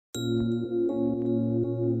I'm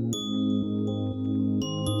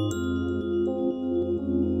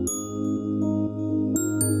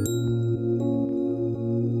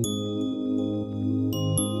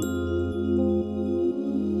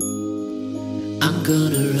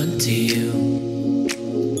gonna run to you,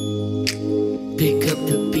 pick up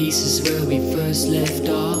the pieces where we first left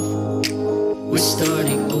off. We're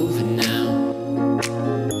starting over now,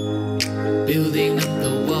 building up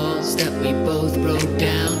the walls that we both broke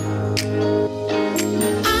down.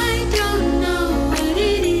 I don't know what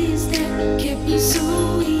it is that kept me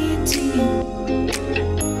so into you.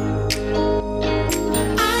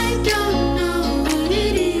 I don't know what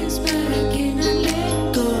it is, but I cannot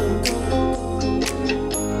let go.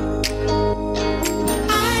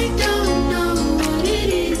 I don't know what it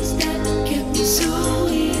is that kept me so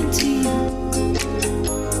into you.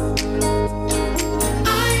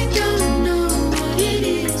 I don't know what it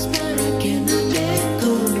is, but I cannot let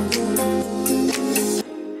go.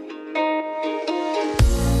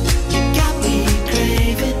 You got me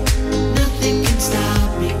craving, nothing can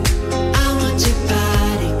stop me. I want your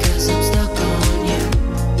body 'cause I'm stuck on you.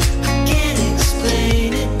 I can't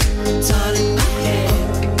explain it, it's all in my head.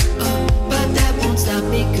 But that won't stop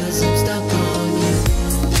me 'cause I'm stuck on you.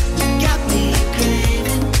 You got me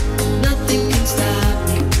craving, nothing can stop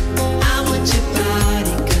me. I want your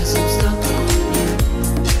body 'cause I'm stuck on you.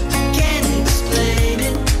 I can't explain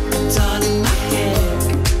it, it's all in my head.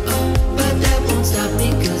 But that won't stop me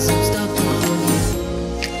 'cause I'm stuck on you.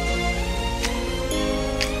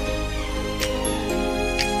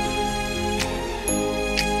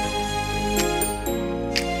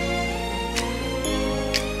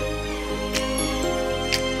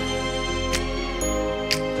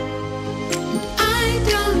 I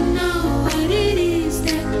don't know what it is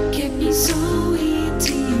that kept me so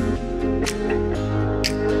into you.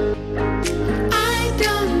 I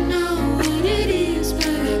don't know what it is,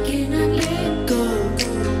 but I cannot let go.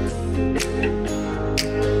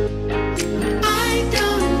 I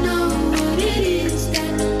don't know what it is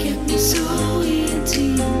that kept me so into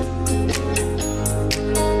you.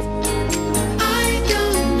 I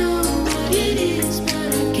don't know what it is, but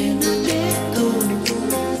I cannot let go.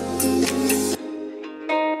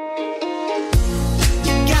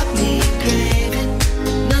 You got me craving,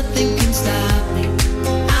 nothing can stop me.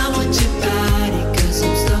 I want your body 'cause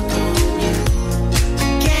I'm stuck on you. I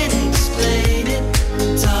can't explain it,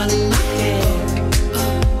 it's all in my head.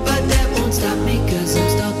 But that won't stop me 'cause I'm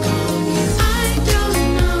stuck on you. I don't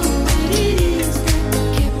know what it is that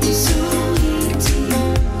kept me so into you.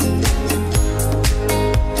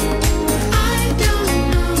 I don't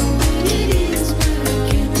know what it is, but I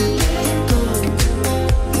cannot let go.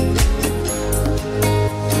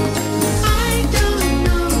 I don't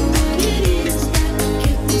know what it is that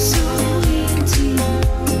kept me so into you.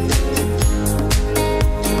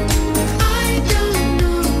 I don't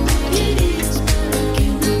know what it is, but I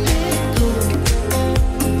cannot let go.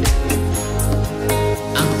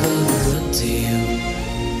 I'm gonna run to you.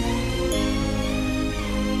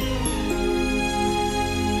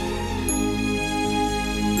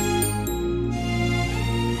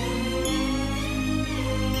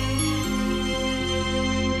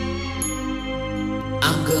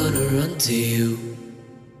 I'm gonna run to you.